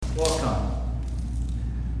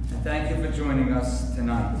Thank you for joining us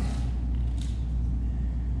tonight.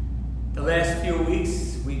 The last few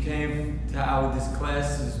weeks we came to this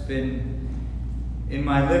class has been in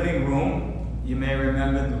my living room. You may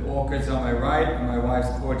remember the orchids on my right and my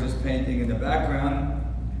wife's gorgeous painting in the background.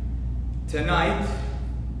 Tonight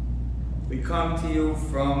we come to you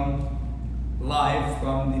live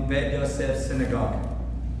from the Beneh Yisrael synagogue.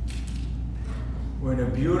 We're in a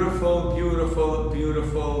beautiful, beautiful,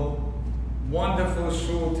 beautiful, wonderful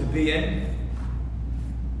shul to be in,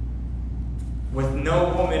 with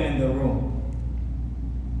no woman in the room,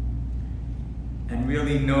 and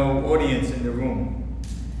really no audience in the room.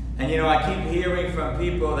 And I keep hearing from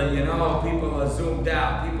people that, people are zoomed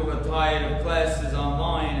out, people are tired of classes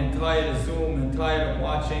online, and tired of Zoom, and tired of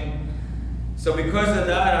watching. So because of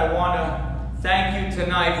that, I want to thank you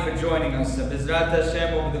tonight for joining us.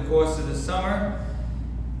 Hashem, over the course of the summer,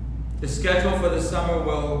 the schedule for the summer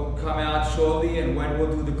will come out shortly, and when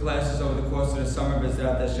we'll do the classes over the course of the summer,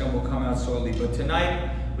 Hashem will come out shortly. But tonight,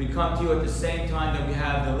 we come to you at the same time that we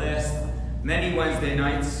have the last many Wednesday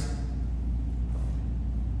nights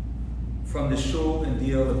from the shul and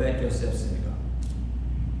the Beneh Yisrael synagogue.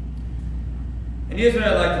 And here's what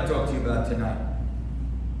I'd like to talk to you about tonight.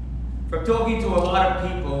 From talking to a lot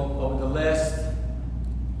of people over the last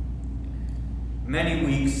many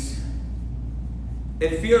weeks,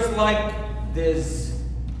 it feels like there's,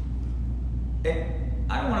 I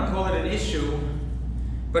don't want to call it an issue,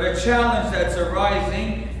 but a challenge that's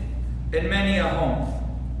arising in many a home.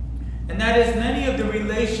 And that is, many of the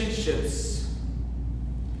relationships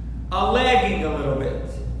are lagging a little bit.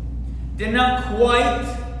 They're not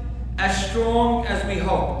quite as strong as we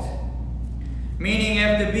hoped. Meaning,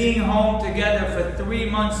 after being home together for 3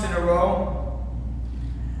 months in a row,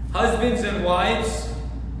 husbands and wives,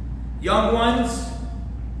 young ones,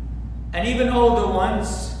 and even older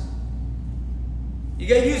ones, you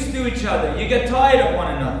get used to each other. You get tired of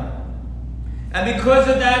one another. And because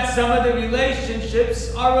of that, some of the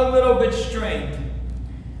relationships are a little bit strained.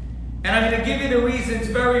 And I'm going to give you the reasons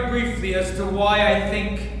very briefly as to why I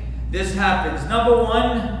think this happens. Number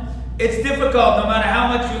one, it's difficult, no matter how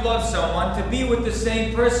much you love someone, to be with the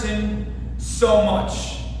same person so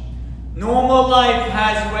much. Normal life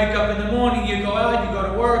has you wake up in the morning, you go out, you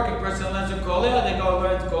go to work, a person learns a k'olel, they go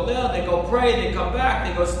learn to k'olel, they go pray, they come back,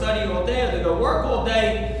 they go study all day, or they go work all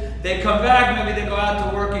day, they come back, maybe they go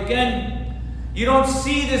out to work again. You don't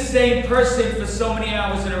see the same person for so many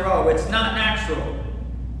hours in a row. It's not natural.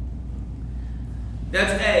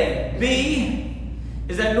 That's A. B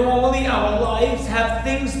is that normally our lives have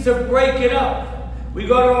things to break it up. We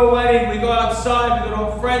go to a wedding, we go outside, we go to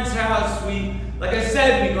a friend's house, like I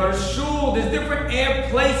said, we go to shul. There's different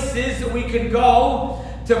places that we can go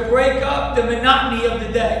to break up the monotony of the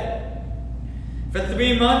day. For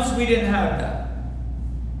 3 months, we didn't have that.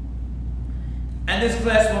 And this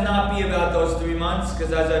class will not be about those 3 months,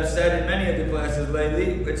 because as I've said in many of the classes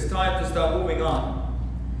lately, it's time to start moving on.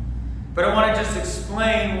 But I want to just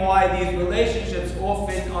explain why these relationships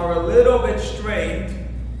often are a little bit strained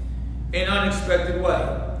in an unexpected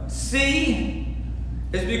way. C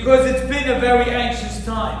is because it's been a very anxious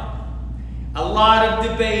time. A lot of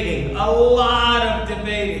debating.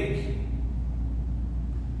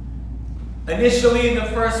 Initially in the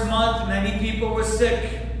first month, many people were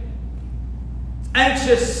sick.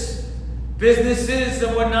 Anxious. Businesses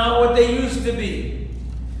were not what they used to be.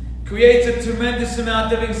 Creates a tremendous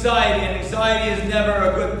amount of anxiety, and anxiety is never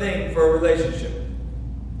a good thing for a relationship.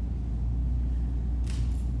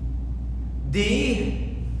 D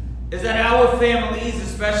is that our families,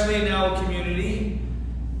 especially in our community,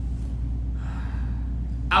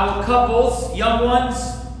 our couples, young ones,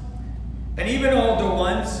 and even older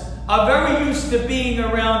ones, are very used to being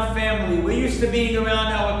around family. We're used to being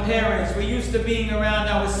around our parents. We're used to being around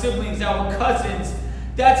our siblings, our cousins.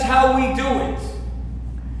 That's how we do it.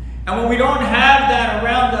 And when we don't have that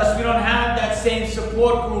around us, we don't have that same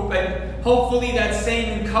support group, and hopefully that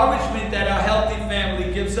same encouragement that our healthy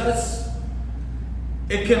family gives us,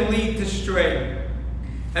 it can lead to strain.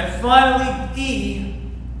 And finally,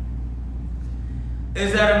 E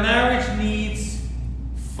is that a marriage needs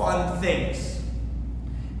fun things.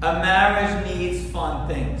 A marriage needs fun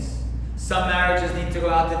things. Some marriages need to go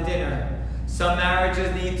out to dinner. Some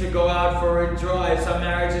marriages need to go out for a drive. Some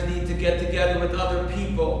marriages need to get together with other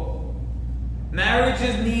people.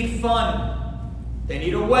 Marriages need fun. They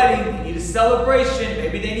need a wedding. They need a celebration.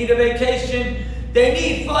 Maybe they need a vacation. They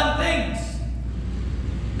need fun things.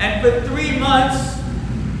 And for 3 months,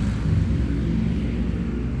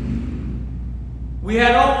 we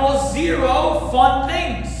had almost zero fun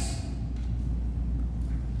things.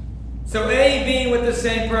 So A, being with the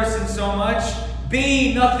same person so much.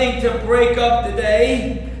 B, nothing to break up the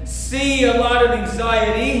day. C, a lot of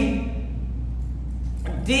anxiety.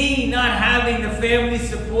 D, not having the family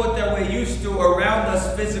support that we're used to around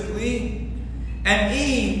us physically. And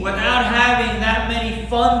E, without having that many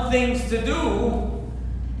fun things to do,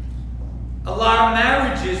 a lot of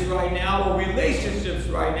marriages right now, or relationships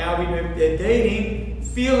right now, even if they're dating,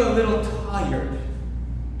 feel a little tired.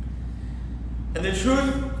 And the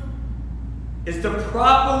truth is, to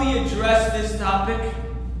properly address this topic,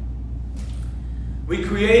 we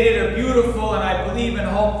created a beautiful, and I believe and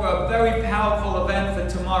hope for a very powerful event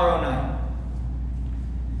for tomorrow night.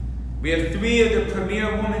 We have 3 of the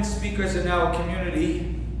premier women speakers in our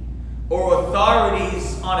community, or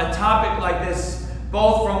authorities on a topic like this,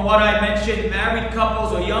 both from what I mentioned, married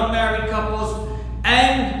couples or young married couples,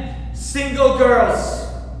 and single girls.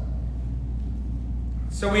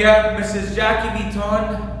 So we have Mrs. Jackie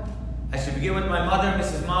Beaton. I should begin with my mother,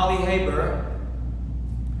 Mrs. Molly Haber,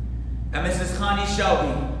 and Mrs. Chani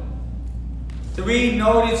Shelby. 3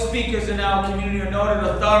 noted speakers in our community, or noted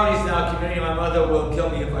authorities in our community. My mother will kill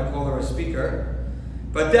me if I call her a speaker,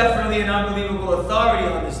 but definitely an unbelievable authority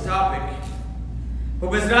on this topic. But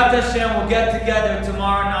Bezrat Hashem will get together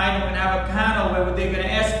tomorrow night, and we're going to have a panel where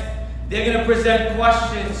they're going to present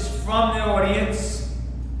questions from the audience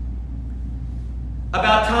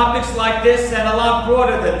about topics like this and a lot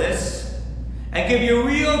broader than this, and give you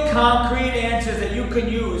real concrete answers that you can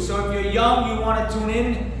use. So if you're young, you want to tune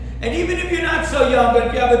in, and even if you're not so young, but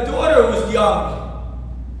if you have a daughter who's young,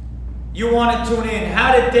 you want to tune in.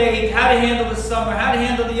 How to date, how to handle the summer, how to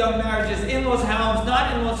handle the young marriages, in-laws homes,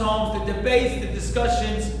 not in-laws homes, the debates, the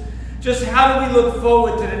discussions, just how do we look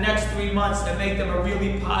forward to the next 3 months and make them a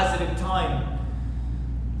really positive time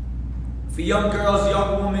for young girls,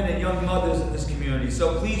 young women, and young mothers in this community.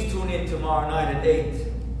 So please tune in tomorrow night at 8.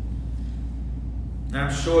 And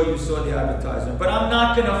I'm sure you saw the advertisement. But I'm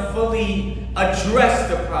not going to fully address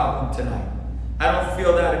the problem tonight. I don't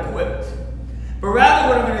feel that equipped. But rather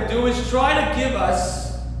what I'm going to do is try to give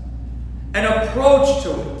us an approach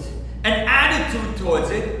to it, an attitude towards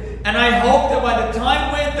it. And I hope that by the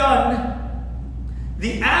time we're done,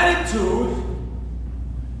 the attitude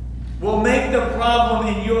will make the problem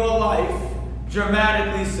in your life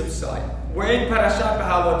dramatically subside. We're in Parashat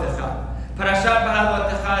Behaalotecha. Parashat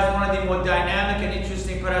Behaalotecha is one of the more dynamic and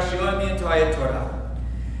interesting parashiyot in the entire Torah.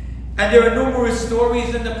 And there are numerous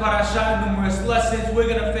stories in the parasha, numerous lessons. We're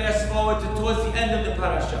going to fast forward to towards the end of the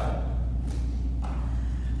parasha.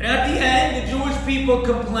 And at the end, the Jewish people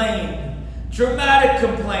complain. Dramatic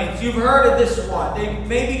complaints. You've heard of this one. They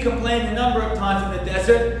maybe complained a number of times in the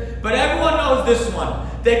desert, but everyone knows this one.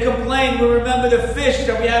 They complain, we remember the fish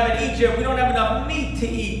that we have in Egypt. We don't have enough meat to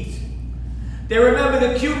eat. They remember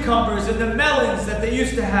the cucumbers and the melons that they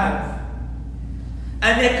used to have.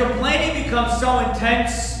 And their complaining becomes so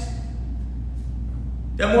intense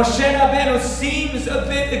that Moshe Rabbenu seems a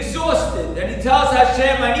bit exhausted. And he tells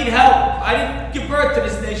Hashem, I need help. I didn't give birth to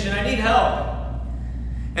this nation. I need help.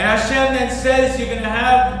 And Hashem then says, you're going to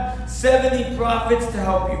have 70 prophets to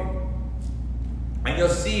help you. And you'll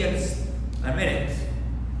see in a minute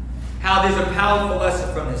how there's a powerful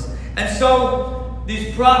lesson from this. And so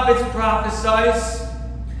these prophets prophesize,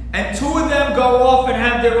 and 2 of them go off and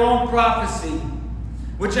have their own prophecy,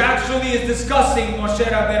 which actually is discussing Moshe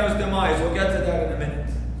Rabbenu's demise. We'll get to that in a minute.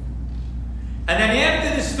 And then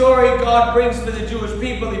after the story, God brings for the Jewish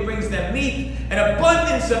people, He brings them meat, an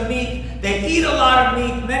abundance of meat. They eat a lot of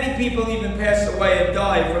meat. Many people even pass away and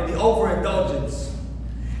die from the overindulgence.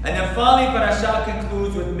 And then finally, Parashat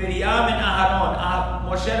concludes with Miriam and Aharon,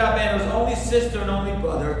 Moshe Rabbenu's only sister and only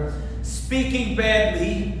brother, speaking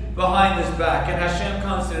badly behind his back. And Hashem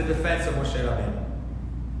comes to the defense of Moshe Rabbenu.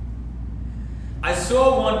 I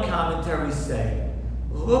saw one commentary say,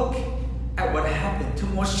 look at what happened to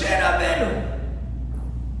Moshe Rabbenu.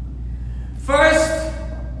 First,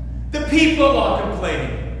 the people are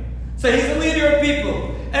complaining. So he's the leader of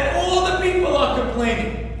people, and all the people are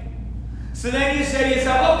complaining. So then you say to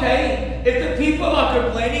yourself, okay, if the people are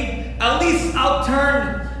complaining, at least I'll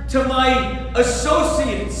turn to my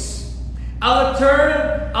associates. I'll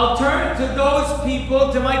turn to those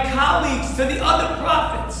people, to my colleagues, to the other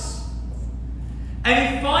prophets.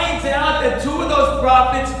 And he finds out that 2 of those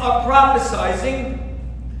prophets are prophesying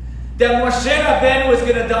that Moshe Rabbenu is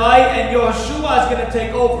going to die and Yehoshua is going to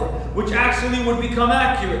take over, which actually would become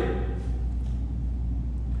accurate.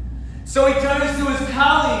 So he turns to his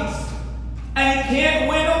colleagues, and he can't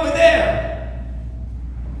win over there.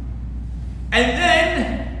 And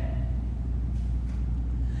then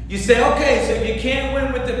you say, okay, so if you can't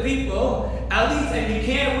win with the people, at least, and you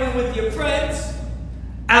can't win with your friends,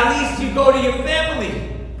 at least you go to your family.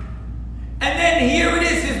 And then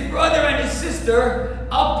sister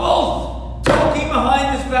are both talking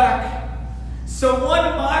behind his back. So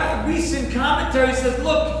one recent commentary says,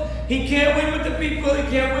 look, he can't win with the people, he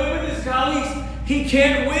can't win with his colleagues, he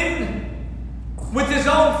can't win with his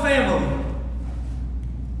own family.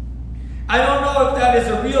 I don't know if that is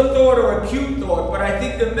a real thought or a cute thought, but I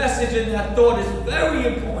think the message in that thought is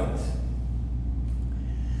very important.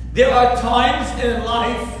 There are times in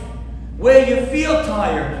life where you feel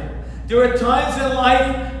tired. There are times in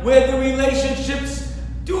life where the relationships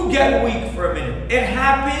do get weak for a minute. It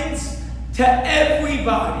happens to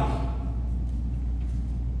everybody.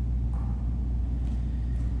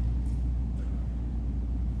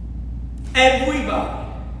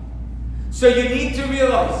 Everybody. So you need to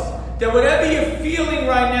realize that whatever you're feeling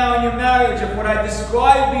right now in your marriage, of what I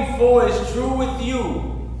described before, is true with you.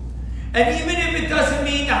 And even if it doesn't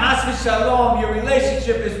mean the Has v'Shalom, your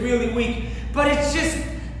relationship is really weak, but it just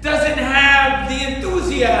doesn't have the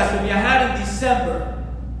enthusiasm you had in December,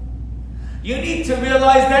 you need to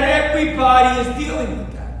realize that everybody is dealing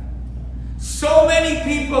with that. So many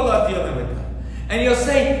people are dealing with that. And you'll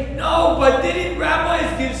say, no, but didn't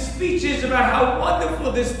rabbis give speeches about how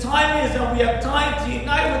wonderful this time is and we have time to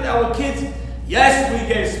unite with our kids? Yes,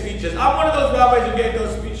 we gave speeches. I'm one of those rabbis who gave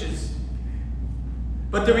those speeches.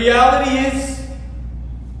 But the reality is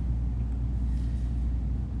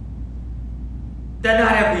that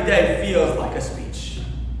not every day feels like a speech.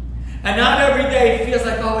 And not every day feels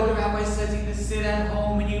like, oh, the rabbi says you're going to sit at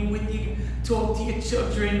home and you talk to your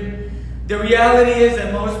children. The reality is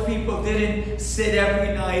that most people didn't sit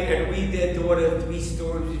every night and read their daughter 3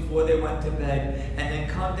 stories before they went to bed, and then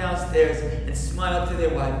come downstairs and smile to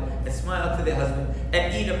their wife and smile to their husband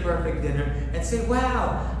and eat a perfect dinner and say,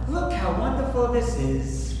 wow, look how wonderful this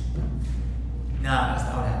is. Nah, that's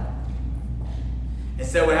not what happened.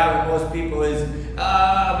 Instead, what happened to most people is,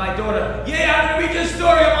 my daughter, yeah, I'm going to read your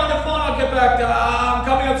story, I'm on the phone, I'll get back to I'm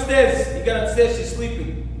coming upstairs. You got upstairs, she's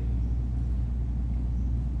sleeping.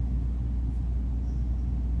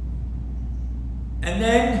 And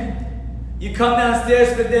then you come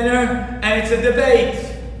downstairs for dinner and it's a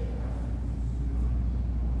debate.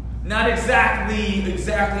 Not exactly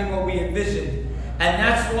what we envisioned. And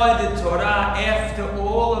that's why the Torah, after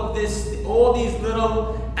all of this, all these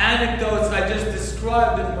little anecdotes I just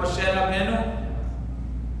described with Moshe Rabbenu,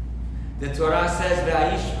 the Torah says,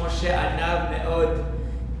 V'aish Moshe anav me'od.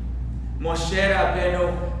 Moshe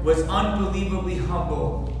Rabbenu was unbelievably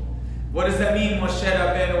humble. What does that mean, Moshe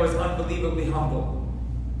Rabbenu was unbelievably humble?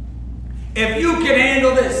 If you can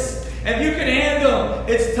handle this, if you can handle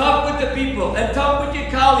it's tough with the people, and tough with your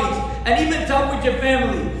colleagues, and even tough with your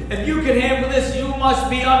family, if you can handle this, you must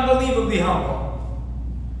be unbelievably humble.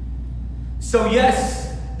 So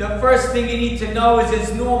yes, the first thing you need to know is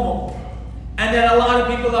it's normal. And that a lot of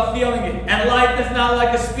people are feeling it. And life is not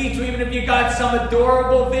like a speech, or even if you got some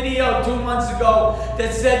adorable video 2 months ago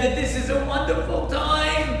that said that this is a wonderful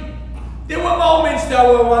time. There were moments that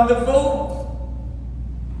were wonderful.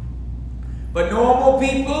 But normal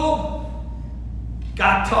people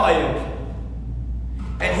got tired.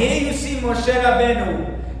 And here you see Moshe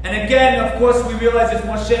Rabbenu. And again, of course, we realize it's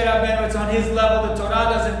Moshe Rabbenu. It's on his level. The Torah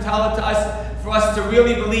doesn't tell it to us for us to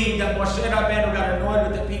really believe that Moshe Rabbenu got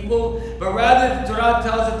annoyed with the people. But rather, the Torah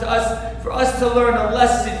tells it to us for us to learn a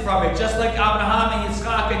lesson from it. Just like Abraham and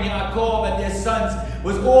Yitzchak and Yaakov and their sons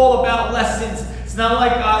was all about lessons. It's not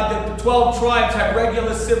like the 12 tribes had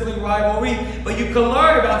regular sibling rivalry, but you can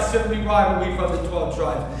learn about sibling rivalry from the 12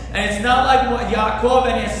 tribes. And it's not like Yaakov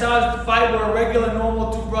and Esau's fight were a regular,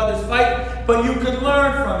 normal 2 brothers fight, but you can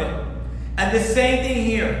learn from it. And the same thing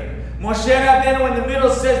here. Moshe Rabbenu in the middle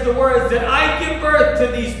says the words that I give birth to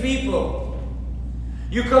these people.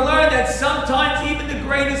 You can learn that sometimes even the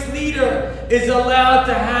greatest leader is allowed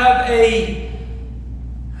to have a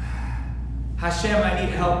Hashem, I need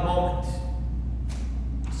help moment.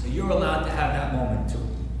 So you're allowed to have that moment too.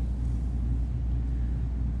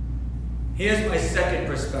 Here's my second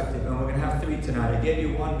perspective, and we're going to have 3 tonight. I gave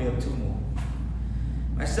you 1, we have 2 more.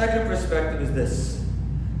 My second perspective is this.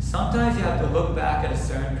 Sometimes you have to look back at a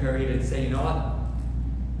certain period and say, you know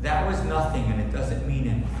what? That was nothing and it doesn't mean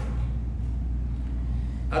anything.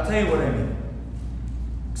 I'll tell you what I mean.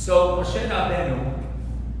 So Moshe Rabbenu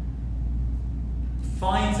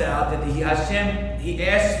finds out that he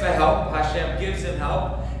asks for help, Hashem gives him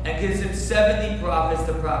help, and gives him 70 prophets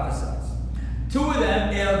to prophesy. 2 of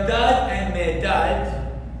them, Eldad and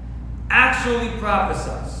Medad, actually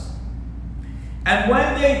prophesies. And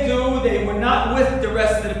when they do, they were not with the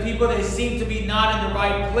rest of the people. They seemed to be not in the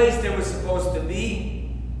right place they were supposed to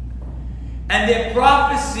be. And their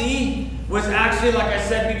prophecy was actually, like I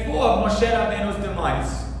said before, Moshe Rabbeinu's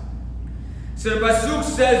demise. So the Pasuk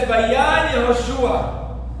says, Vayan Yehoshua.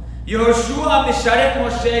 Yehoshua Misharet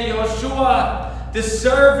Moshe. Yehoshua, the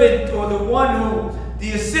servant or the one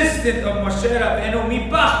the assistant of Moshe Rabbenu,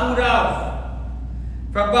 מבחוריו.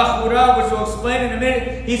 From בחוריו, which we'll explain in a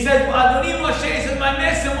minute. He says, אדוני Moshe, he says, my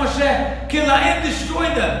master Moshe, כלאם,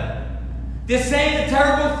 destroy them. They're saying a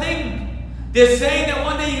terrible thing. They're saying that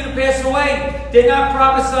one day you're going to pass away. They're not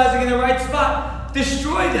prophesizing in the right spot.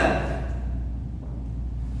 Destroy them.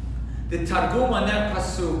 The Targum on that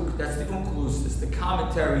pasuk, that's the Unkelus, it's the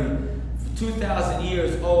commentary, 2,000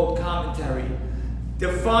 years old commentary,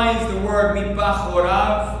 defines the word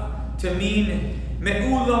מבחוריו to mean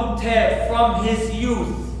me'ulam tev, from his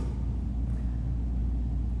youth.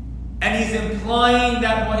 And he's implying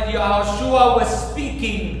that when Yehoshua was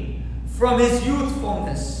speaking from his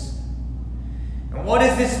youthfulness. And what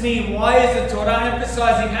does this mean? Why is the Torah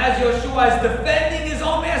emphasizing as Yehoshua is defending his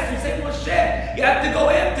own master? He's saying, Moshe, you have to go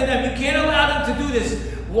after them. You can't allow them to do this.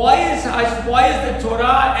 Why is the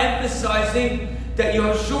Torah emphasizing that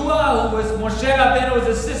Yehoshua, who was Moshe Rabbeinu's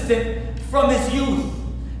assistant, from his youth,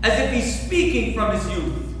 as if he's speaking from his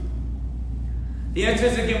youth? The answer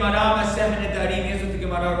is in Gemara, Masechet Nedarim. Here's what the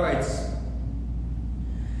Gemara writes.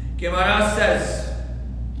 Gemara says,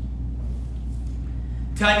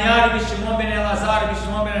 Tanya Rabbi Shimon ben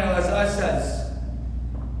Elazar says,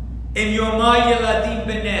 "Im yomai ילדים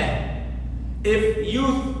beneh." If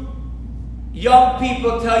young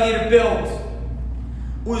people tell you to build,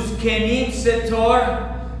 וזקנים סתור,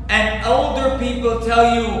 and older people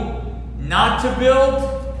tell you not to build,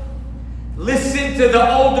 listen to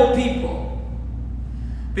the older people,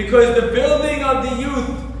 because the building of the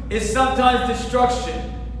youth is sometimes destruction,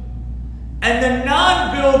 and the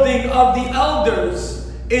non-building of the elders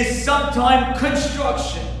is sometimes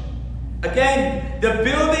construction. Again, the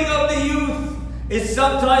building of the youth is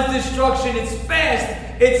sometimes destruction. It's fast,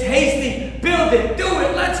 it's hasty. Build it, do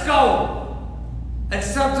it, let's go. And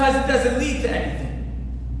sometimes it doesn't lead to anything.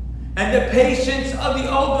 And the patience of the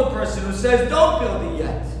older person who says, don't build it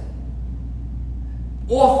yet,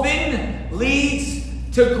 often leads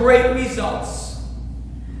to great results.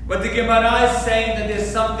 But the Gemara is saying that there's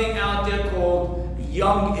something out there called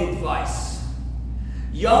young advice.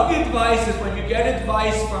 Young advice is when you get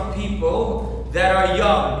advice from people that are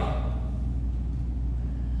young.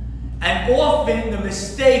 And often the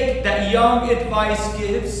mistake that young advice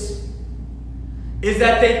gives is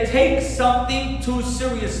that they take something too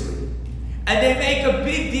seriously. And they make a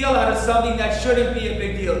big deal out of something that shouldn't be a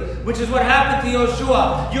big deal. Which is what happened to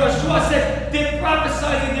Yehoshua. Yehoshua said, they're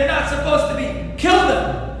prophesying, they're not supposed to be. Kill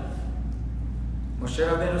them. Moshe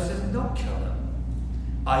Rabbenu says, don't kill them.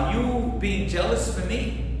 Are you being jealous for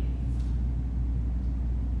me?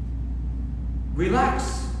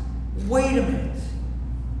 Relax. Wait a minute.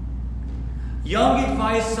 Young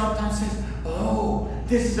advice sometimes says, oh,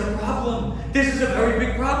 this is a problem. This is a very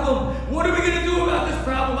big problem. What are we going to do about this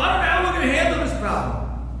problem? I don't know how we're going to handle this problem.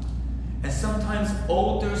 And sometimes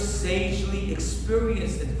older, sagely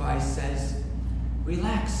experienced advice says,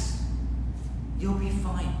 relax. You'll be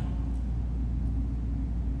fine.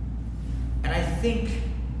 And I think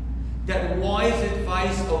that wise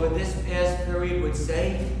advice over this past period would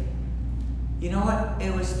say, you know what?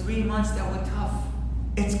 It was 3 months that were tough.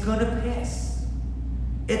 It's gonna pass.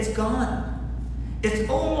 It's gone. It's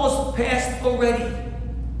almost passed already.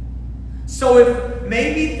 So if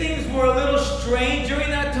maybe things were a little strange during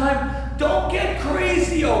that time, don't get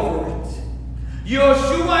crazy over it.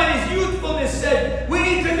 Yehoshua in his youthfulness said, we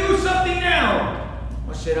need to do something now.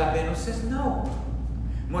 Moshe Rabbenu says no.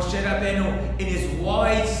 Moshe Rabbenu, in his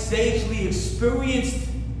wise, sagely experienced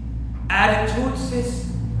attitude, says,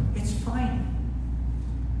 it's fine.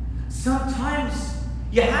 Sometimes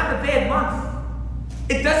you have a bad month.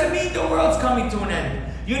 It doesn't mean the world's coming to an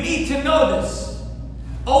end. You need to know this.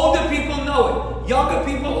 Older people know it. Younger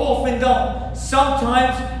people often don't.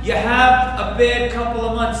 Sometimes you have a bad couple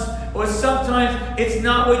of months, or sometimes it's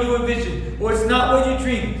not what you envisioned, or it's not what you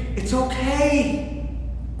dreamed. It's okay.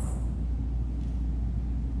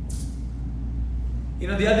 You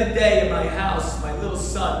know, the other day in my house, my little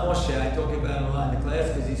son, Moshe, I talk about him a lot in the class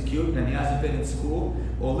because he's cute and he hasn't been in school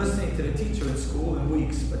or listening to the teacher in school in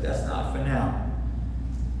weeks, but that's not for now.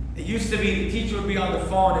 It used to be the teacher would be on the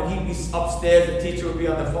phone and he'd be upstairs, the teacher would be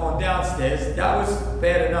on the phone downstairs. That was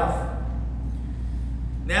bad enough.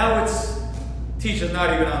 Now it's teacher's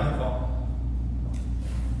not even on the phone.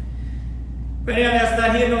 But anyway, that's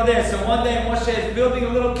not here nor there. So one day Moshe is building a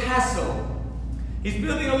little castle. He's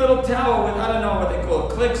building a little tower with, I don't know what they call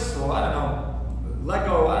it, clicks, or I don't know,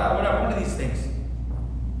 Lego, whatever, one of these things.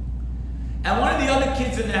 And one of the other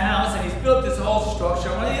kids in the house, and he's built this whole structure,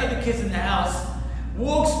 one of the other kids in the house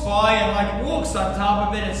walks by and walks on top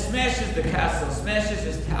of it and smashes the castle, smashes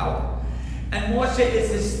his tower. And Moshe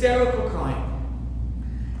is hysterical crying.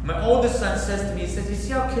 My oldest son says to me, he says, you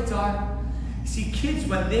see how kids are? You see, kids,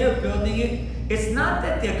 when they're building it, it's not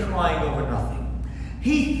that they're crying over nothing.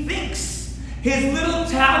 He thinks his little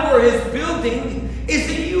tower, his building, is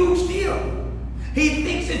a huge deal. He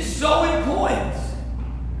thinks it's so important.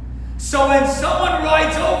 So when someone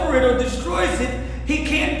rides over it or destroys it, he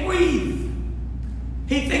can't breathe.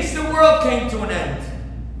 He thinks the world came to an end.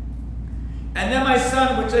 And then my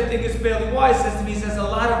son, which I think is fairly wise, says to me, he says, a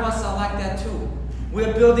lot of us are like that too.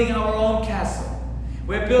 We're building our own castle.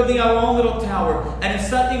 We're building our own little tower. And if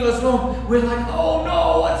something goes wrong, we're like, oh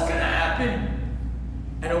no, what's going to happen?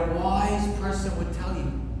 And a wise person would tell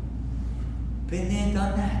you, been there,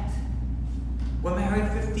 done that. We're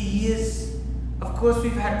married 50 years. Of course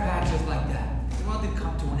we've had patches like that. The world did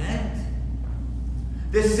come to an end.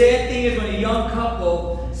 The sad thing is when a young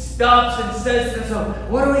couple stops and says to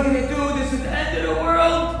themselves, what are we going to do? This is the end of the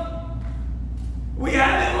world. We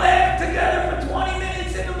haven't laughed together for 20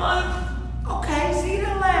 minutes in a month. Okay, so you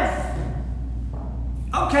didn't laugh.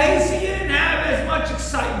 Okay, so you didn't have as much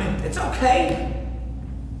excitement. It's okay.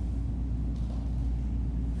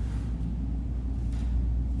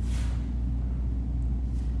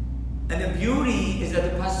 And the beauty is that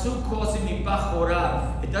the Pasuk calls him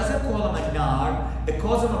מבחוריו. It doesn't call him a nar, it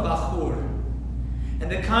calls him a בחור.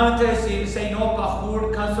 And the commentators say, no,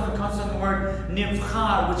 בחור comes from the word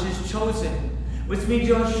נבחר, which is chosen, which means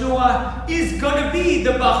Yehoshua is going to be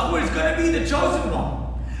the בחור, is going to be the chosen one.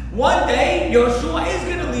 One day, Yehoshua is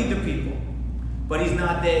going to lead the people, but he's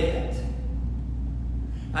not there yet.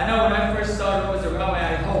 I know when I first started as a rabbi,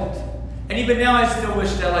 I hoped, and even now I still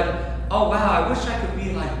wish that, oh wow, I wish I could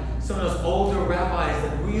be like some of those older rabbis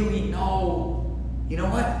that really know, you know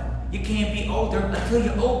what? You can't be older until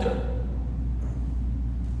you're older.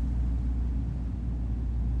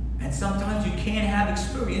 And sometimes you can't have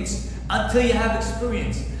experience until you have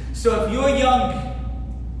experience. So if you're young,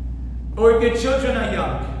 or if your children are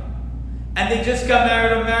young, and they just got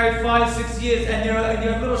married or married 5-6 years, and you're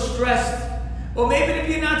a little stressed, or maybe if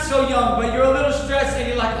you're not so young, but you're a little stressed and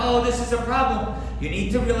you're like, oh, this is a problem. You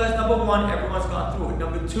need to realize, number one, everyone's gone through it.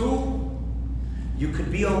 Number two, you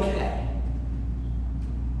could be okay.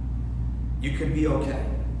 You could be okay.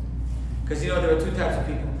 Because there are two types of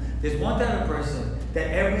people. There's one type of person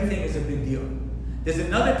that everything is a big deal. There's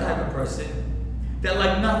another type of person that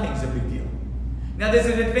nothing's a big deal. Now there's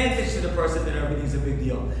an advantage to the person that everything's a big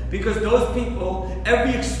deal. Because those people,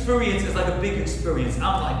 every experience is like a big experience.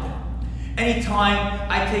 I'm like that. Anytime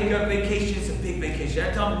I take a vacation, it's a big vacation.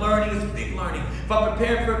 Anytime I'm learning, it's a big learning. If I'm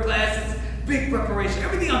preparing for a class, it's big preparation.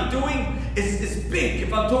 Everything I'm doing is big.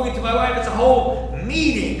 If I'm talking to my wife, it's a whole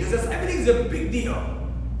meeting. Because everything's a big deal.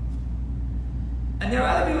 And there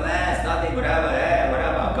are other people, it's nothing, whatever,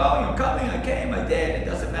 I'm going, I'm coming, I came, I did, it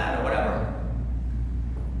doesn't matter, whatever.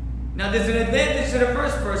 Now there's an advantage to the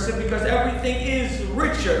first person because everything is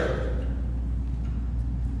richer.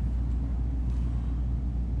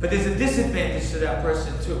 But there's a disadvantage to that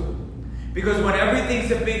person too. Because when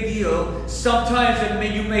everything's a big deal, sometimes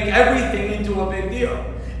you make everything into a big deal.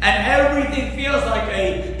 And everything feels like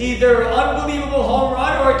either unbelievable home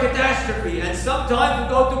run or a catastrophe. And sometimes we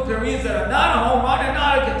go through periods that are not a home run and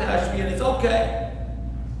not a catastrophe, and it's okay.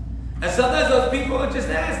 And sometimes those people are just,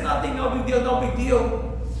 it's nothing, no big deal, no big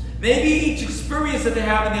deal. Maybe each experience that they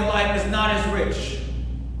have in their life is not as rich.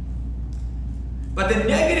 But the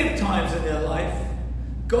negative times in their life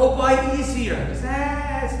go by easier. Because,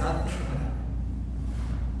 it's nothing.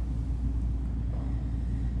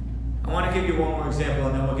 I want to give you one more example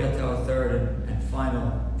and then we'll get to our third and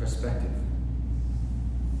final perspective.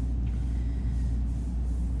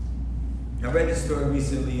 I read this story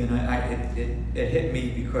recently and it hit me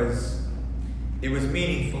because it was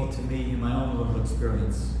meaningful to me in my own little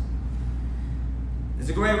experience. There's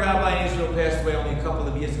a great rabbi in Israel who passed away only a couple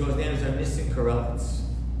of years ago. His name is Miriam.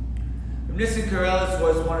 Miriam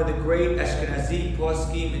was one of the great Ashkenazi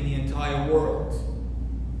poskim in the entire world.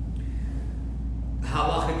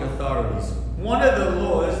 Halachic authorities. One of the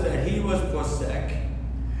laws that he was posek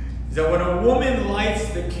is that when a woman lights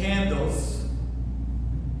the candles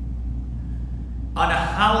on a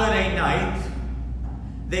holiday night,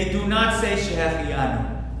 they do not say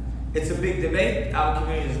Shehechianu. It's a big debate. Our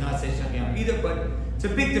community does not say Shehechianu either, but it's a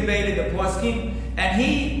big debate in the poskim. And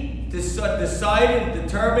he decided,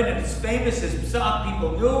 determined, and it's famous as Psak,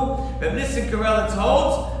 people knew, but Mr. Karelitz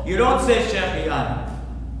holds, you don't say Shehechianu.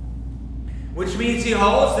 Which means he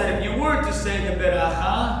holds that if you were to say the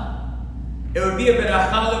beracha, it would be a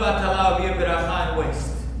beracha levatala, it would be a beracha in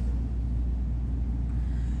waste.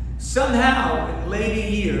 Somehow, in later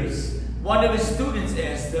years, one of his students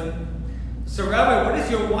asked him, "So Rabbi, what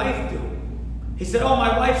does your wife do?" He said, "Oh,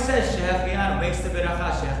 my wife says shehechianu, makes the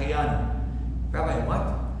beracha shehechianu." "Rabbi, what?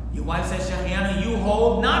 Your wife says shehechianu, you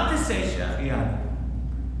hold not to say shehechianu."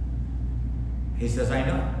 He says, "I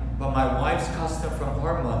know, but my wife's custom from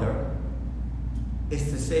her mother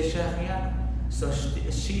is to say shehechianu, so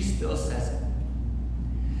she still says it."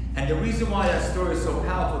 And the reason why that story is so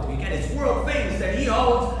powerful, again, it's world famous that he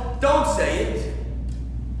holds, don't say it.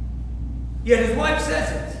 Yet his wife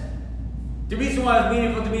says it. The reason why it was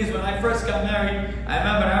meaningful to me is when I first got married, I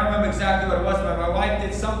don't remember exactly what it was, but my wife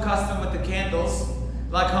did some custom with the candles,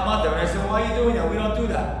 like her mother. And I said, "Why are you doing that? We don't do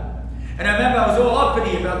that." And I remember I was all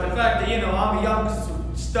uppity about the fact that, I'm a young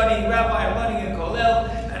studying rabbi, I'm learning in Kol-El,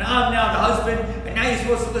 and I'm now the husband, and now you're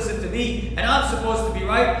supposed to listen to me, and I'm supposed to be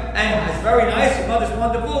right, and it's very nice, your mother's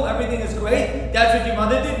wonderful, everything is great, that's what your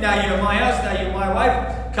mother did, now you're in my house, now you're my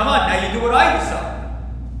wife, come on, now you do what I decide.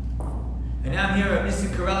 And now I'm here at Mr.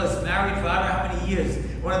 Corellis, married for I don't know how many years,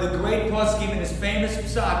 one of the great poskim in his famous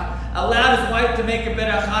psak, allowed his wife to make a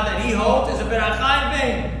beracha that he holds as a beracha in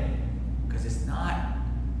vain. Because it's not,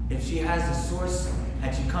 if she has a source,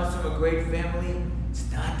 and she comes from a great family,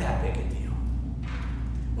 it's not that big a deal.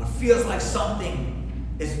 What feels like something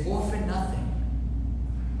is often nothing.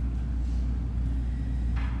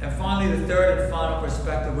 And finally, the third and final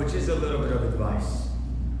perspective, which is a little bit of advice,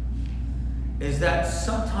 is that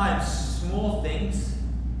sometimes small things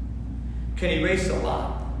can erase a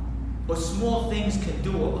lot, or small things can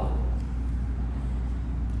do a lot.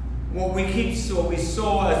 What we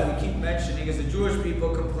saw, as we keep mentioning, is the Jewish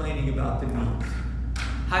people complaining about the meat.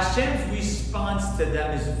 Hashem's response to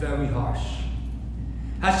them is very harsh.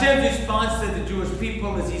 Hashem's response to the Jewish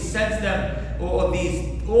people is He sends them all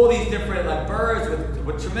these different birds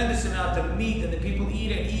with tremendous amount of meat, and the people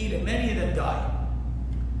eat, and many of them die.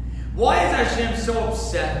 Why is Hashem so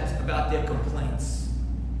upset about their complaints?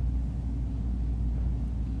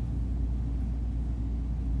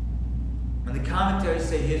 And the commentaries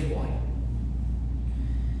say, here's why.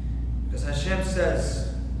 Because Hashem says,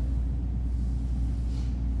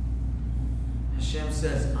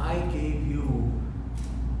 I gave you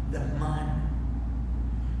the man.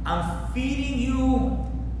 I'm feeding you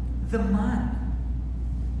the man.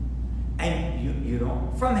 And you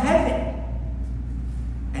don't, from heaven.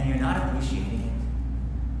 And you're not appreciating it.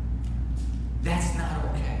 That's not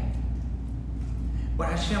okay. What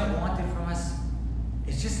Hashem wanted from us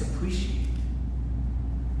is just appreciate it.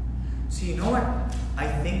 So you know what I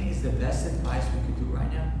think is the best advice we could do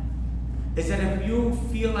right now? Is that if you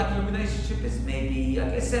feel like your relationship is maybe,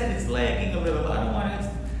 like I said, it's lagging a little. I don't want to,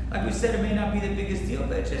 like we said, it may not be the biggest deal,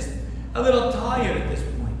 but just a little tired at this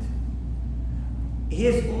point.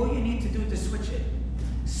 Here's all you need to do to switch it.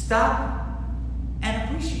 Stop and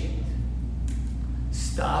appreciate it.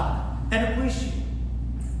 Stop and appreciate it.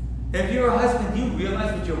 If you're a husband, do you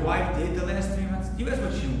realize what your wife did the last 3 months? Do you realize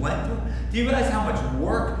what she went through? Do you realize how much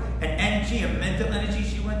work and energy and mental energy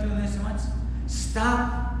she went through the last 3 months?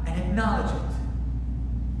 Stop and acknowledge it.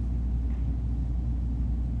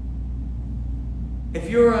 If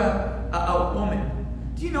you're a woman,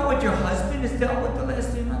 do you know what your husband has dealt with the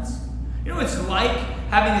last 3 months? You know what it's like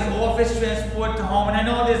having his office transport to home, and I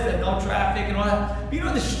know there's no traffic and all that, but you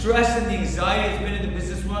know the stress and the anxiety that's been in the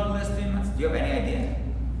business world the last 3 months? Do you have any idea?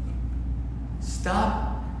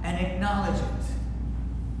 Stop and acknowledge it.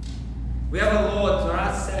 We have a law,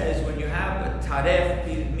 Torah says, when you have a taref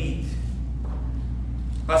meat,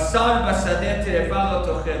 if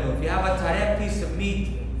you have a taref piece of meat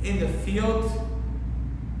in the field,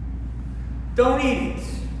 don't eat it.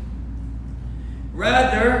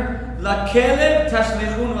 Rather, lakelev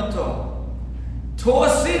tashlichun oto.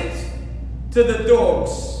 Toss it to the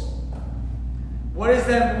dogs. What is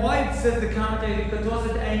that? Why, says the commentator, you can toss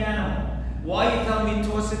it to any animal. Why are you telling me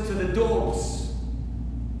toss it to the dogs?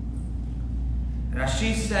 And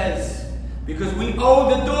Rashi says, because we owe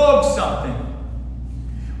the dogs something.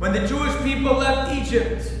 When the Jewish people left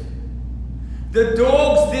Egypt, the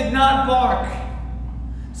dogs did not bark.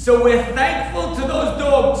 So we're thankful to those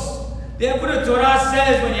dogs. Therefore the Torah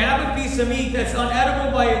says, when you have a piece of meat that's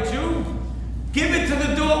unedible by a Jew, give it to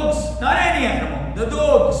the dogs. Not any animal, the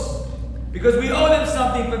dogs. Because we owe them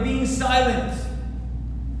something for being silent.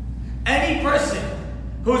 Any person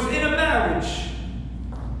who's in a marriage,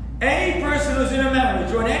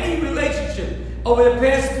 or in any relationship over the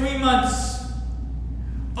past 3 months,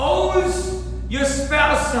 owes your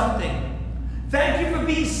spouse something. Thank you for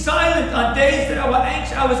being silent on days that I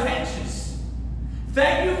was anxious.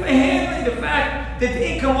 Thank you for handling the fact that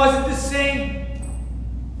the income wasn't the same.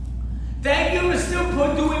 Thank you for still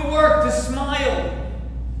doing work to smile.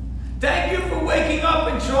 Thank you for waking up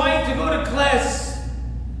and trying to go to class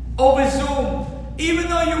over Zoom, even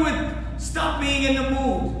though you would stop being in the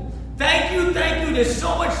mood. Thank you. There's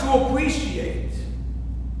so much to appreciate.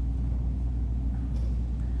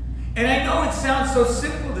 And I know it sounds so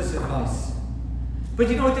simple, this advice. But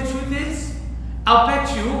you know what the truth is? I'll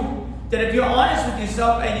bet you that if you're honest with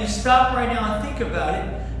yourself and you stop right now and think about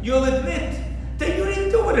it, you'll admit that you didn't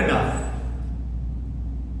do it enough.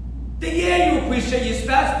 That yeah, you appreciate your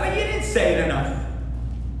spouse, but you didn't say it enough.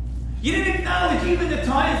 You didn't acknowledge even the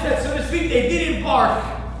times that, so to speak, they didn't bark.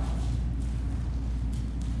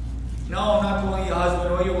 No, I'm not calling your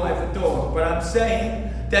husband or your wife a dog, but I'm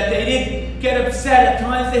saying that they didn't get upset. At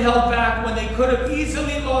times they held back when they could have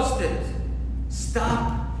easily lost it.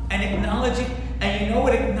 Stop and acknowledge it. And you know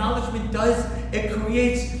what acknowledgement does? It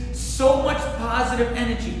creates so much positive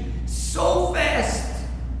energy, so fast.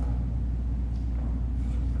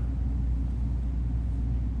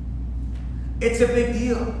 It's a big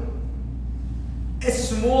deal.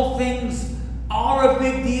 Small things are a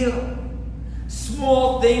big deal.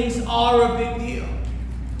 Small things are a big deal.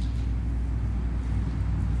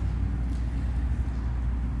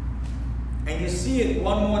 And you see it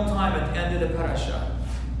one more time at the end of the parasha.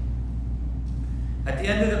 At the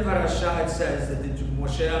end of the parasha, it says that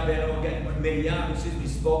Moshe Rabbenu, again, when Miriam,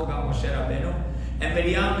 spoke about Moshe Rabbenu, and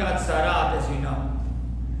Miriam got tzaraat, as you know.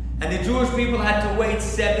 And the Jewish people had to wait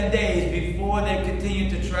 7 days before they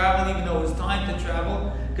continued to travel, even though it was time to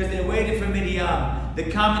travel, because they waited for Miriam.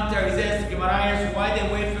 The commentaries ask, the Gemara asks, why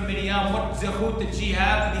they wait for Miriam? What zechut did she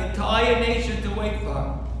have for the entire nation to wait for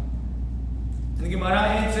her? And the Gemara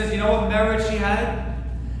answers, you know what merit she had?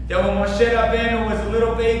 That when Moshe Rabbenu was a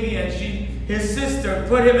little baby and his sister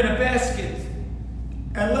put him in a basket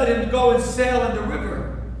and let him go and sail in the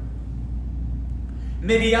river,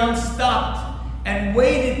 Miriam stopped and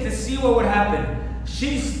waited to see what would happen.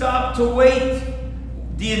 She stopped to wait.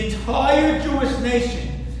 The entire Jewish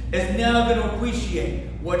nation is now going to appreciate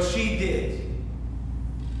what she did.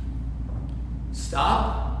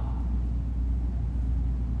 Stop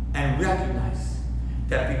and recognize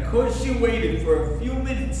that because she waited for a few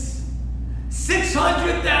minutes,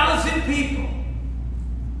 600,000 people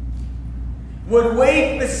would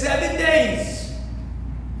wait for 7 days.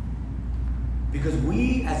 Because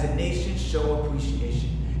we as a nation show appreciation.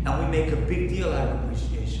 And we make a big deal out of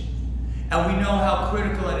appreciation. And we know how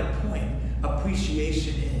critical and important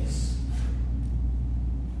appreciation is.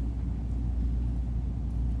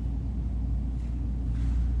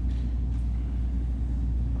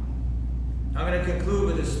 I'm going to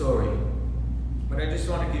conclude with a story. But I just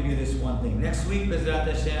want to give you this one thing. Next week, Bezrat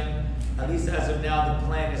Hashem, at least as of now, the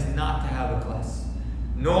plan is not to have a class.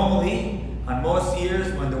 Normally, on most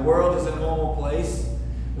years, when the world is a normal place,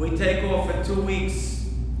 we take off for 2 weeks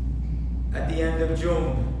at the end of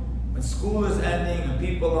June. When school is ending and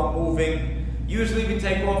people are moving, usually we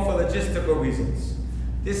take off for logistical reasons.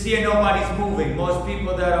 This year, nobody's moving. Most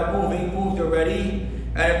people that are moving moved already.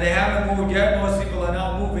 And if they haven't moved yet, most people are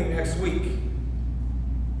now moving next week.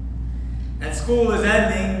 And school is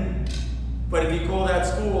ending, but if you call that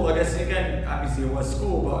school, I guess again, obviously it was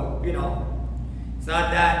school, but you know, it's not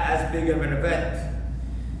that as big of an event.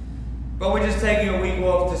 But we're just taking a week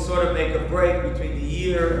off to sort of make a break between the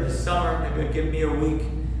year and the summer. Maybe it'll give me a week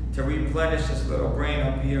to replenish this little brain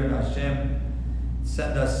up here, and Hashem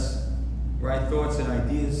send us right thoughts and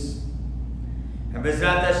ideas. And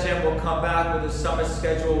Bezrat Hashem will come back with a summer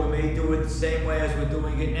schedule. We may do it the same way as we're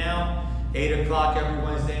doing it now, 8 o'clock every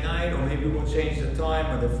Wednesday night, or maybe we'll change the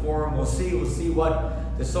time or the forum. We'll see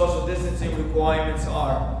what the social distancing requirements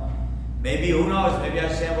are. Maybe, who knows, maybe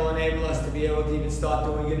Hashem will enable us to be able to even start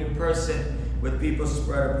doing it in person with people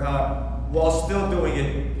spread apart while still doing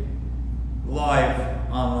it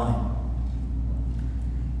live online.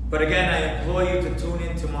 But again, I implore you to tune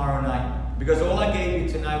in tomorrow night, because all I gave you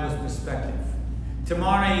tonight was perspective.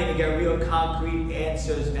 Tomorrow night you're going to get real concrete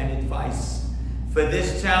answers and advice for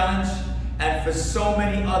this challenge and for so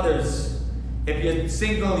many others. If you're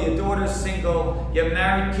single, your daughter's single, you're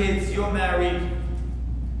married, kids, you're married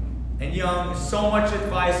and young, so much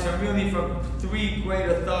advice from 3 great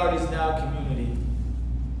authorities in our community.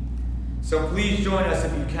 So please join us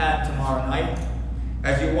if you can tomorrow night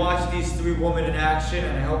as you watch these 3 women in action,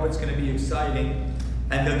 and I hope it's going to be exciting,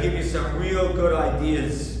 and they'll give you some real good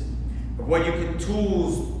ideas of what you can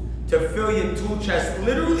tools to fill your tool chest.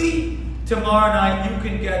 Literally, tomorrow night you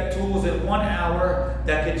can get tools in 1 hour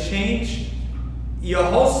that can change your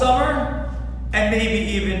whole summer and maybe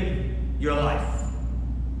even your life.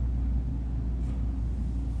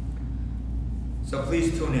 So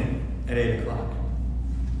please tune in at 8 o'clock.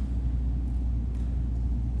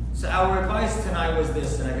 So our advice tonight was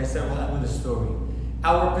this, and like I said, we'll end with a story.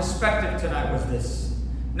 Our perspective tonight was this.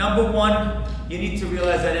 Number one, you need to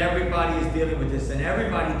realize that everybody is dealing with this, and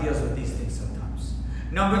everybody deals with these things sometimes.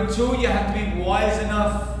 Number two, you have to be wise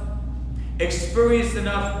enough, experienced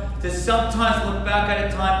enough to sometimes look back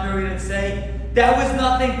at a time period and say, that was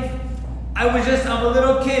nothing. I'm a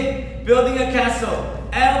little kid building a castle.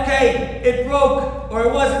 And okay, it broke, or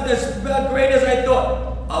it wasn't as great as I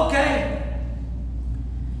thought. Okay.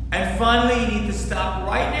 And finally, you need to stop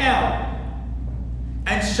right now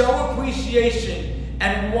and show appreciation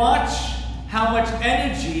and watch how much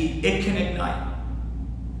energy it can ignite.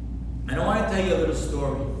 And I want to tell you a little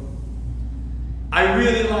story. I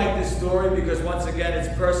really like this story because once again,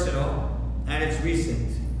 it's personal and it's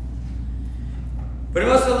recent. But I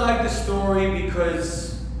also like the story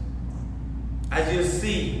because, as you'll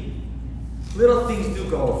see, little things do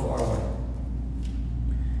go a far way.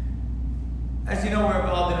 As you know, we're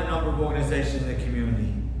involved in a number of organizations in the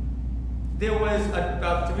community. There was,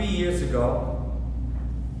 about 3 years ago,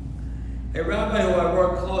 a rabbi who I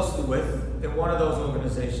worked closely with in one of those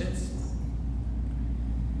organizations,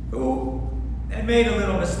 who had made a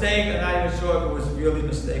little mistake. I'm not even sure if it was really a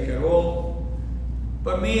mistake at all.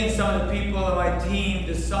 But me and some of the people on my team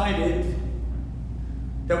decided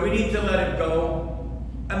that we need to let it go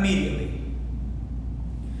immediately.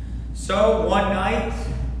 So one night,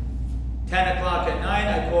 10 o'clock at night,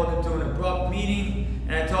 I called him to an abrupt meeting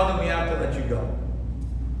and I told him we have to let you go.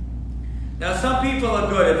 Now some people are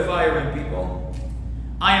good at firing people.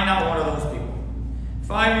 I am not one of those people.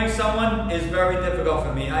 Firing someone is very difficult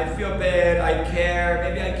for me. I feel bad, I care,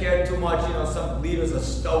 maybe I care too much. Some leaders are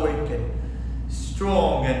stoic and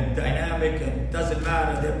strong and dynamic and it doesn't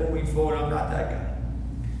matter, they're moving forward. I'm not that guy.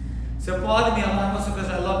 So it bothered me a lot also because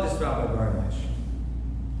I love this rabbi very much.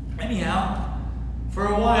 Anyhow, for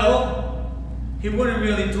a while, he wouldn't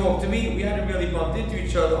really talk to me. We hadn't really bumped into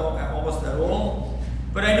each other almost at all.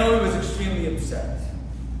 But I know he was extremely upset.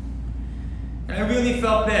 And I really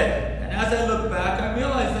felt bad. And as I look back, I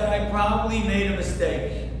realized that I probably made a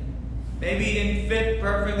mistake. Maybe it didn't fit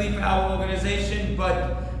perfectly for our organization,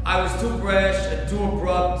 but I was too brash and too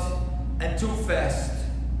abrupt and too fast.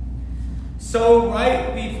 So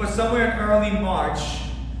right before, somewhere in early March,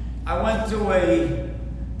 I went to a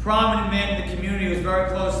prominent man in the community who was very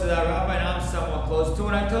close to that rabbi, and I'm somewhat close to.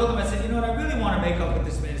 And I told him, I said, I really want to make up with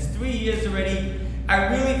this man. It's 3 years already. I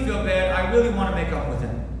really feel bad. I really want to make up with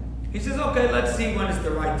him. He says, okay, let's see when it's the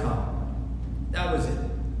right time. That was it.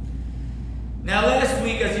 Now last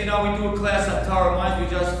week, as you know, we do a class on Torah Minds.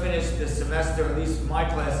 We just finished the semester, at least my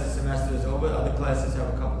class's semester is over. Other classes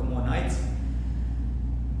have a couple more nights.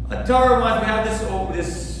 On Torah Minds, we have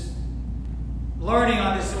this learning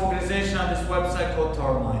on this organization, on this website called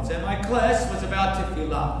Torah Minds. And my class was about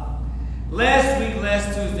tefillah.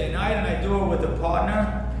 Last Tuesday night, and I do it with a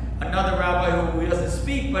partner, another rabbi who doesn't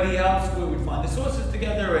speak, but he helps. We would find the sources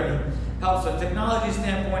together, and he helps from a technology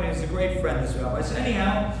standpoint, and he's a great friend, this rabbi. So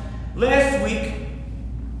anyhow, last week,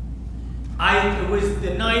 it was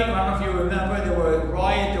the night, I don't know if you remember,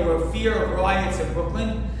 there were fear of riots in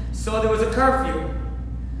Brooklyn, so there was a curfew.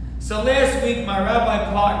 So last week, my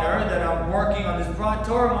rabbi partner that I'm working on this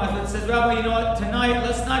Torah Minds with says, Rabbi, you know what, tonight,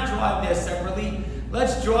 let's not drive there separately.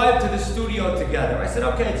 Let's drive to the studio together. I said,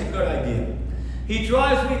 okay, it's a good idea. He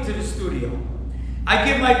drives me to the studio. I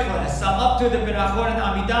give my class. I'm up to the Beneh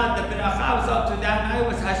Yisrael. The Beneh was up to that night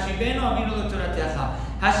was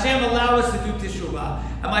Hashem allow us to do teshuvah.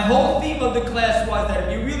 And my whole theme of the class was that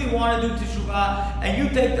if you really want to do teshuvah and you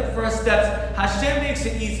take the first steps, Hashem makes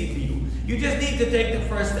it easy for you. You just need to take the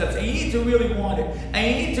first steps, and you need to really want it, and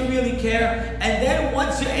you need to really care. And then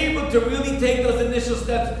once you're able to really take those initial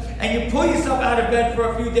steps, and you pull yourself out of bed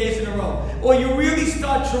for a few days in a row, or you really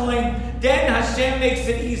start trying, then Hashem makes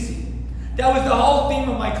it easy. That was the whole theme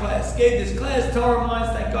of my class. Gave this class, Torah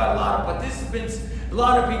Minds, thank God, a lot of participants, a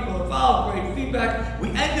lot of people involved, great feedback. We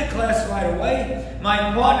end the class right away.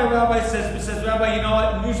 My partner rabbi says, Rabbi, you know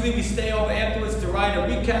what? Usually we stay over afterwards to write a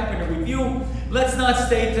recap and a review. Let's not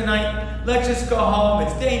stay tonight. Let's just go home.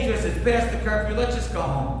 It's dangerous. It's past the curfew. Let's just go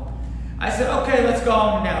home. I said, okay, let's go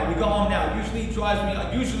home now. We go home now. Usually he drives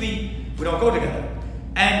me. Usually we don't go together.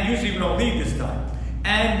 And usually we don't leave this time.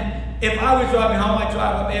 And if I was driving home, I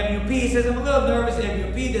drive up Avenue P. He says, I'm a little nervous,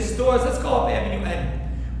 Avenue P. There's stores. Let's go up Avenue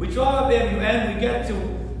N. We drive up Avenue N. We get to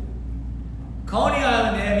Coney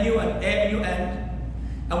Island Avenue and Avenue N.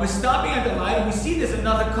 And we're stopping at the light and we see there's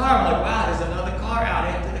another car. I'm like, wow, there's another car out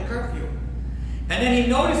after the curfew. And then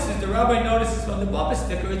the rabbi notices from the bumper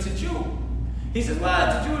sticker, it's a Jew. He says, well,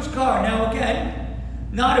 it's a Jewish car. Now again,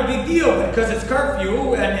 not a big deal, but because it's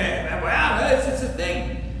curfew and wow, it's a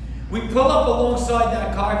thing. We pull up alongside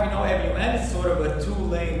that car. If you know MUN, it's sort of a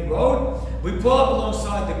 2-lane road. We pull up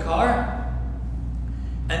alongside the car,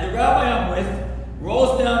 and the rabbi I'm with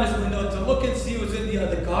rolls down his window to look and see who's in the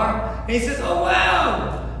other car, and he says, "Oh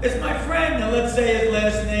wow, it's my friend." And let's say his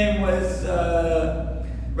last name was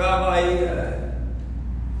Rabbi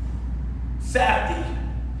Safdie.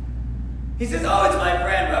 He says, "Oh, it's my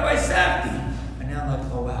friend, Rabbi Safdie." And now I'm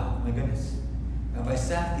like, "Oh wow, my goodness, Rabbi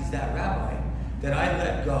Safdie's that rabbi that I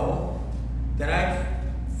let go, that I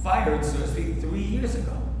fired, so to speak, 3 years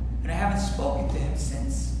ago, and I haven't spoken to him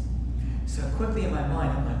since." So quickly in my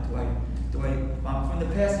mind, I'm like, I'm from the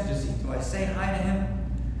passenger seat, do I say hi to him?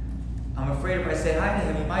 I'm afraid if I say hi to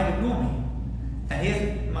him, he might ignore me.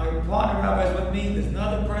 And my partner rabbi is with me, there's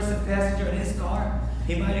another person, passenger in his car.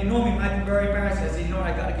 He might ignore me, might be very embarrassing. I say, you know what,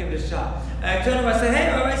 I gotta give it a shot. And I turn to him, I say,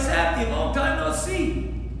 "Hey, Rabbi Safdie, long time no see."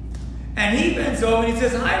 And he bends over and he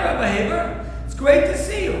says, "Hi, Rabbi Haber, it's great to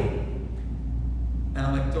see you." And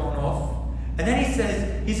I'm like thrown off. And then he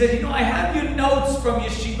says, "You know, I have your notes from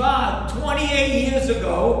yeshiva 28 years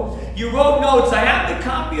ago. You wrote notes. I have the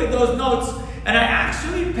copy of those notes. And I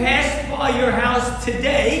actually passed by your house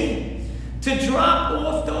today to drop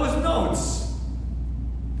off those notes.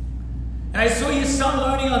 And I saw your son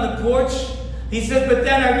learning on the porch." He said, "But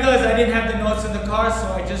then I realized I didn't have the notes in the car,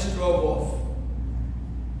 so I just drove off."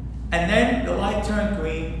 And then the light turned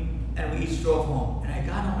green, and we each drove home. And I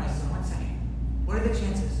got home and I said, "One second, what are the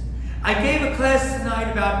chances? I gave a class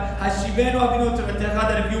tonight about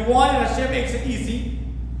that if you want it, Hashem makes it easy.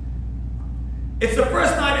 It's the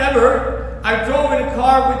first night ever I drove in a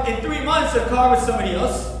car in 3 months, a car with somebody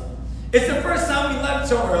else. It's the first time we left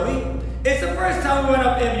so early. It's the first time we went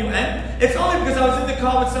up MUN. It's only because I was in the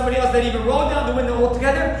car with somebody else that even rolled down the window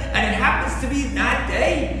altogether. And it happens to be that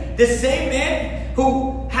day, the same man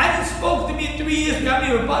who hasn't spoken to me in 3 years, we haven't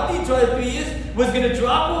even bumped each other 3 years, was going to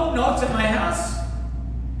drop off notes at my house."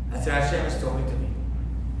 I said, "Hashem is talking to me."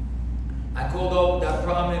 I called up that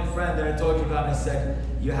prominent friend that I told you about and I said,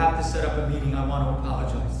 "You have to set up a meeting. I want to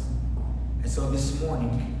apologize." And so this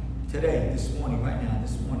morning,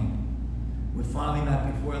 we finally met.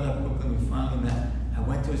 Before I left Brooklyn, we finally met. I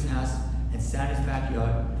went to his house and sat in his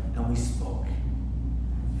backyard and we spoke.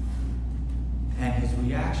 And his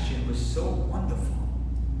reaction was so wonderful,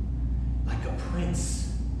 like a prince.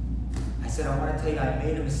 I said, "I want to tell you, I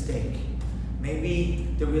made a mistake. Maybe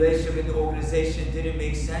the relationship in the organization didn't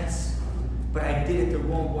make sense, but I did it the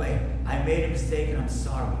wrong way. I made a mistake and I'm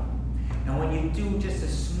sorry." And when you do just a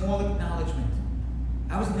small acknowledgement,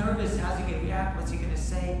 I was nervous. How's he going to react? What's he going to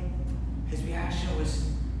say? His reaction was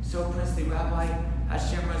so princely. "Rabbi,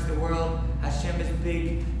 Hashem runs the world. Hashem is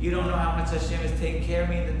big. You don't know how much Hashem has taken care of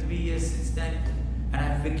me in the 3 years since then. And I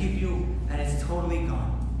forgive you, and it's totally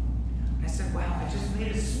gone." And I said, "Wow, I just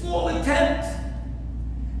made a small attempt.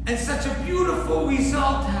 And such a beautiful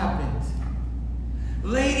result happened."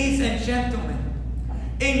 Ladies and gentlemen,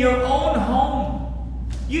 in your own home,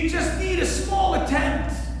 you just need a small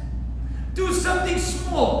attempt. Do something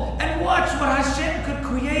small and watch what Hashem could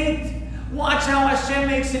create. Watch how Hashem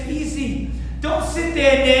makes it easy. Don't sit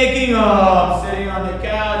there nagging, "Oh, I'm sitting on the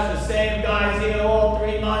couch, the same guy's here all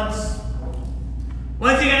 3 months.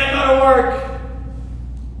 When's he going to go to work?"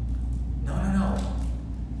 No.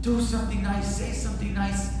 Do something nice, say something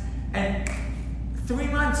nice, and 3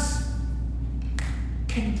 months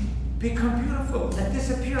can become beautiful and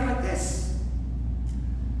disappear like this.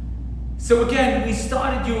 So again, we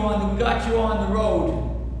got you on the road.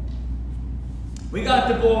 We got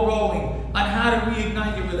the ball rolling on how to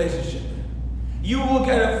reignite your relationship. You will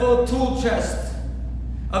get a full tool chest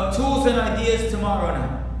of tools and ideas tomorrow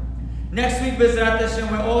night. Next week, Bezrat Hashem,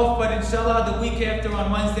 we're off, but inshallah, the week after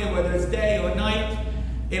on Wednesday, whether it's day or night,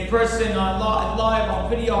 in person, on live, on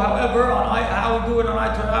video, however, how we do it on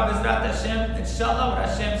iTorah, Bezrat Hashem, inshallah, with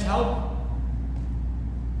Hashem's help,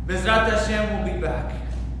 Bezrat Hashem will be back.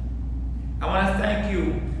 I want to thank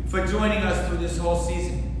you for joining us through this whole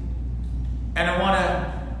season. And I want to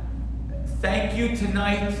thank you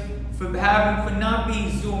tonight for not being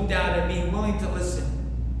zoomed out and being willing to listen.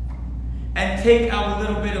 And take our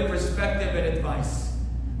little bit of perspective and advice.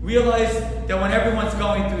 Realize that when everyone's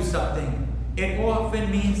going through something, it often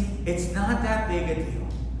means it's not that big a deal.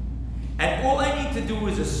 And all I need to do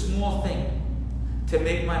is a small thing to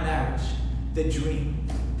make my marriage the dream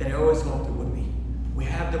that I always hoped it would be. We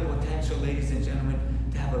have the potential, ladies and gentlemen,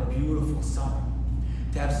 to have a beautiful summer.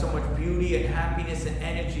 To have so much beauty and happiness and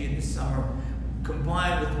energy in the summer,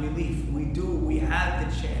 combined with relief. We have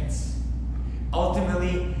the chance.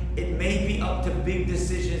 Ultimately, it may be up to big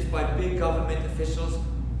decisions by big government officials,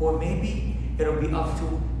 or maybe it'll be up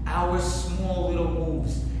to our small little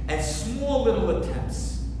moves and small little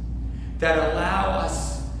attempts that allow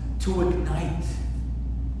us to ignite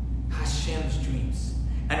Hashem's dreams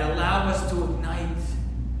and allow us to ignite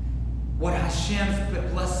what Hashem's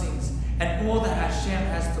blessings and all that Hashem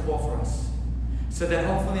has to offer us. So that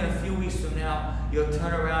hopefully in a few weeks from now, you'll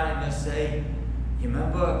turn around and you'll say, you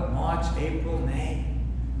remember March, April, May?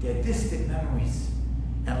 They're distant memories.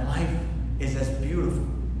 And life is as beautiful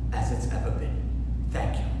as it's ever been.